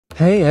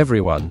Hey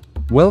everyone,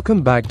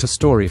 welcome back to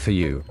Story for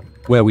You,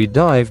 where we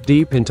dive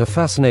deep into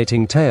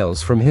fascinating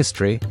tales from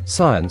history,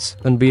 science,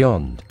 and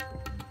beyond.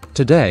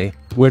 Today,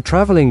 we're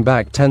traveling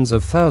back tens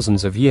of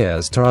thousands of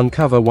years to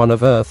uncover one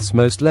of Earth's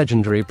most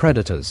legendary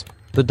predators,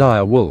 the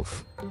dire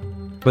wolf.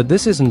 But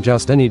this isn't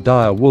just any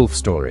dire wolf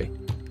story.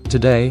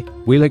 Today,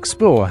 we'll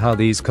explore how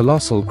these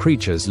colossal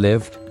creatures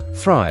lived,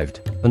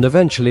 thrived, and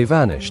eventually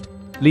vanished,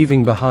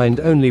 leaving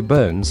behind only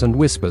bones and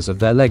whispers of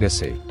their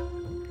legacy.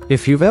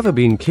 If you've ever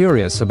been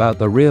curious about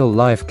the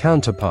real-life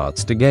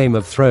counterparts to Game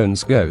of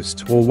Thrones'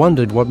 Ghost or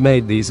wondered what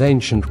made these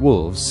ancient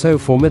wolves so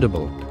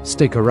formidable,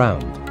 stick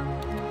around.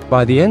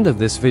 By the end of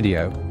this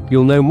video,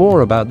 you'll know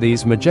more about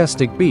these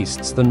majestic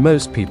beasts than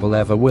most people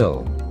ever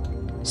will.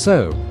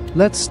 So,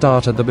 let's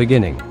start at the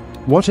beginning.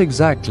 What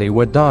exactly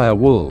were dire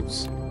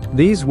wolves?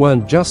 These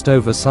weren't just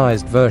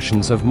oversized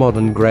versions of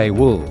modern grey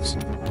wolves.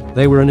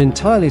 They were an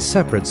entirely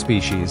separate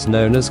species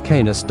known as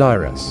Canis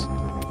dirus.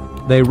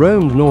 They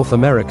roamed North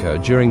America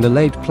during the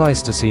late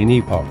Pleistocene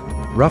epoch,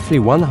 roughly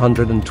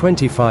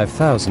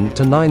 125,000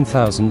 to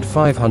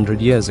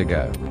 9,500 years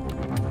ago.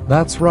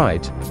 That's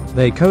right,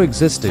 they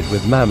coexisted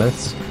with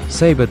mammoths,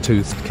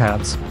 saber-toothed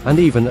cats, and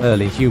even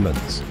early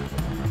humans.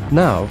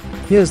 Now,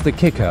 here's the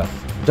kicker: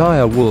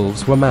 dire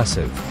wolves were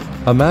massive.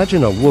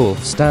 Imagine a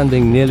wolf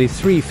standing nearly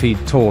 3 feet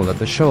tall at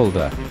the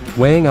shoulder,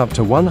 weighing up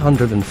to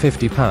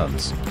 150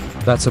 pounds.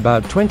 That's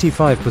about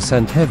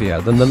 25%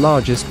 heavier than the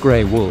largest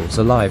grey wolves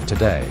alive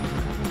today.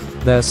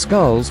 Their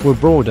skulls were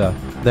broader,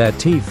 their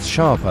teeth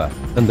sharper,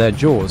 and their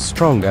jaws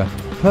stronger,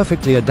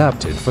 perfectly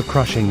adapted for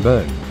crushing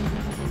bone.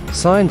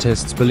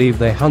 Scientists believe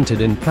they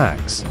hunted in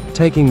packs,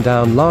 taking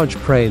down large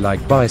prey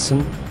like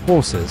bison,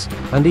 horses,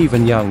 and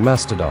even young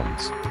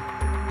mastodons.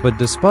 But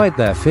despite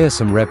their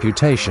fearsome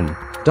reputation,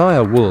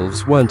 dire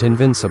wolves weren't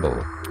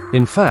invincible.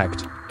 In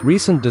fact,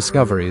 recent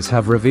discoveries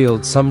have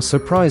revealed some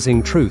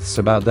surprising truths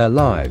about their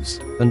lives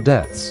and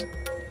deaths.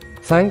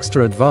 Thanks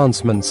to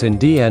advancements in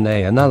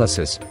DNA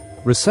analysis,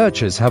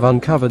 researchers have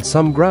uncovered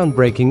some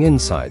groundbreaking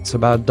insights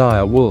about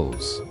dire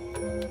wolves.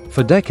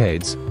 For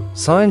decades,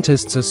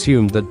 scientists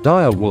assumed that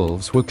dire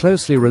wolves were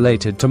closely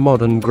related to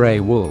modern grey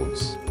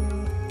wolves.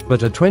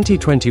 But a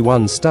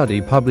 2021 study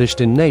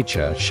published in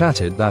Nature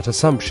shattered that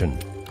assumption.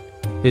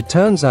 It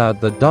turns out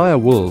that dire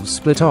wolves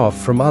split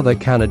off from other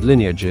canid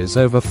lineages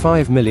over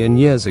 5 million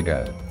years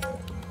ago.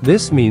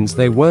 This means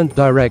they weren't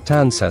direct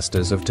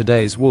ancestors of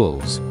today's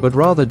wolves, but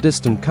rather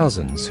distant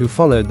cousins who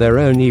followed their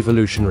own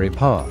evolutionary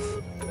path.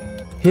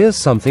 Here's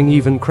something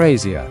even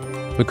crazier.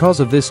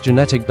 Because of this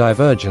genetic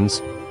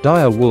divergence,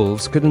 dire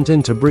wolves couldn't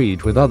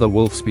interbreed with other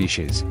wolf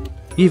species,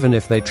 even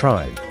if they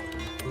tried.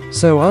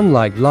 So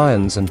unlike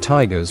lions and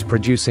tigers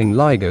producing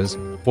ligers,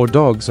 or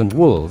dogs and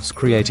wolves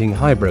creating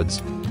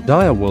hybrids,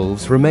 dire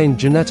wolves remained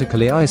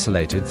genetically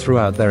isolated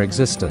throughout their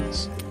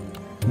existence.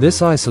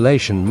 This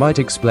isolation might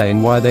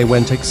explain why they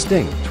went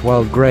extinct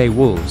while grey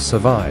wolves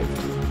survived.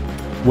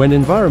 When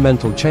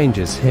environmental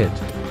changes hit,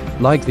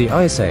 like the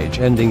Ice Age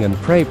ending and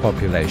prey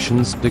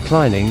populations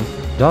declining,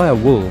 dire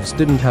wolves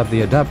didn't have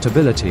the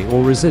adaptability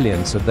or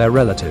resilience of their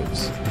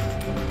relatives.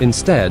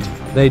 Instead,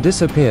 they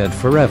disappeared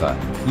forever,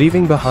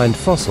 leaving behind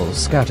fossils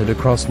scattered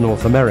across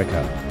North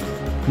America.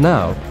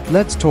 Now,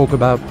 let's talk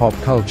about pop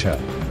culture.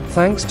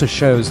 Thanks to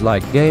shows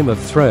like Game of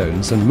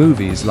Thrones and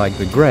movies like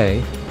The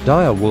Grey,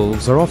 dire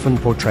wolves are often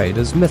portrayed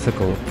as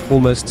mythical,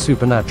 almost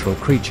supernatural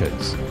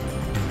creatures.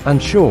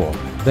 And sure,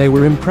 they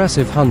were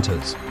impressive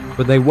hunters,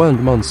 but they weren't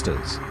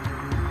monsters.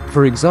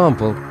 For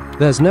example,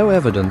 there's no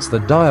evidence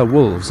that dire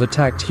wolves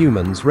attacked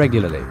humans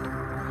regularly.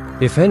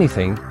 If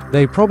anything,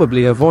 they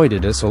probably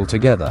avoided us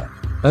altogether.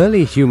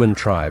 Early human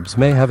tribes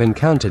may have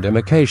encountered them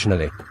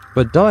occasionally,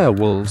 but dire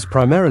wolves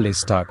primarily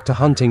stuck to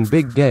hunting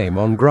big game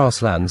on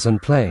grasslands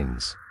and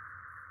plains.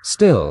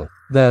 Still,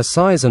 their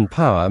size and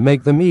power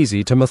make them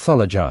easy to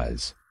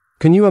mythologize.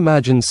 Can you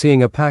imagine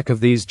seeing a pack of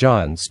these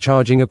giants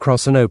charging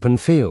across an open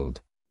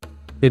field?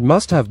 It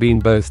must have been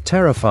both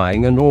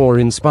terrifying and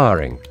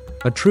awe-inspiring,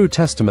 a true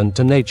testament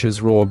to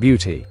nature's raw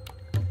beauty.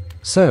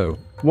 So,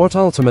 what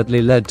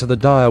ultimately led to the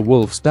dire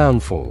wolf's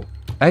downfall?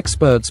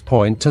 Experts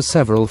point to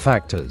several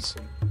factors.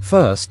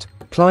 First,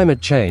 climate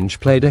change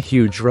played a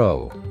huge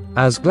role.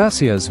 As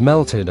glaciers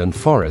melted and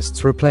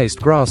forests replaced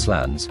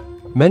grasslands,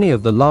 many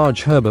of the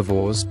large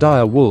herbivores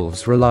dire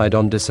wolves relied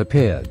on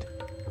disappeared.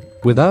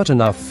 Without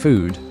enough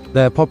food,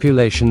 their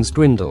populations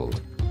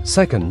dwindled.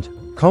 Second,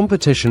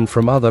 competition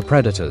from other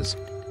predators,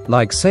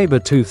 like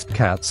saber-toothed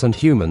cats and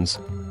humans,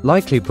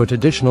 likely put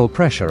additional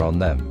pressure on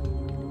them.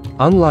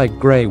 Unlike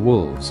grey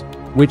wolves,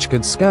 which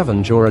could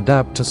scavenge or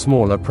adapt to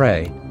smaller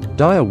prey,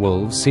 dire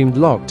wolves seemed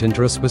locked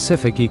into a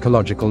specific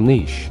ecological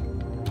niche.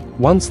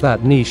 Once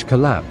that niche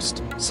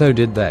collapsed, so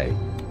did they.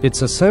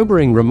 It's a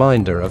sobering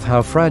reminder of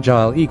how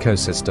fragile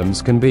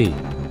ecosystems can be,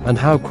 and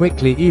how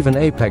quickly even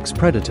apex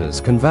predators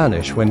can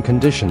vanish when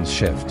conditions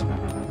shift.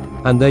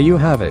 And there you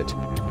have it,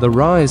 the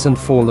rise and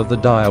fall of the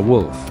dire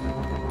wolf.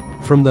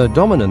 From their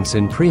dominance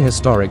in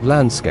prehistoric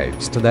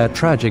landscapes to their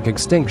tragic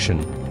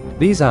extinction,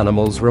 these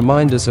animals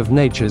remind us of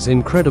nature's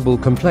incredible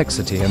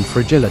complexity and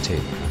fragility.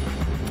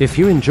 If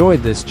you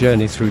enjoyed this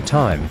journey through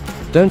time,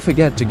 don't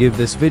forget to give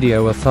this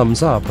video a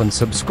thumbs up and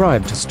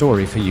subscribe to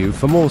Story for You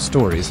for more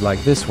stories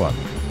like this one.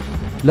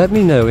 Let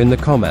me know in the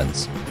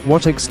comments,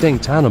 what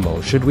extinct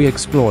animal should we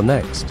explore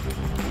next?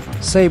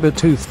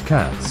 Saber-toothed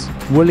cats,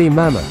 woolly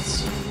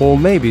mammoths, or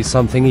maybe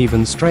something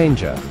even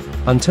stranger.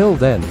 Until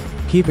then,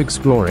 keep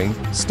exploring,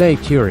 stay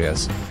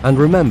curious, and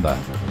remember,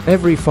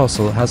 every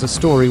fossil has a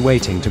story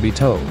waiting to be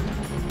told.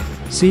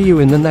 See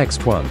you in the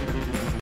next one.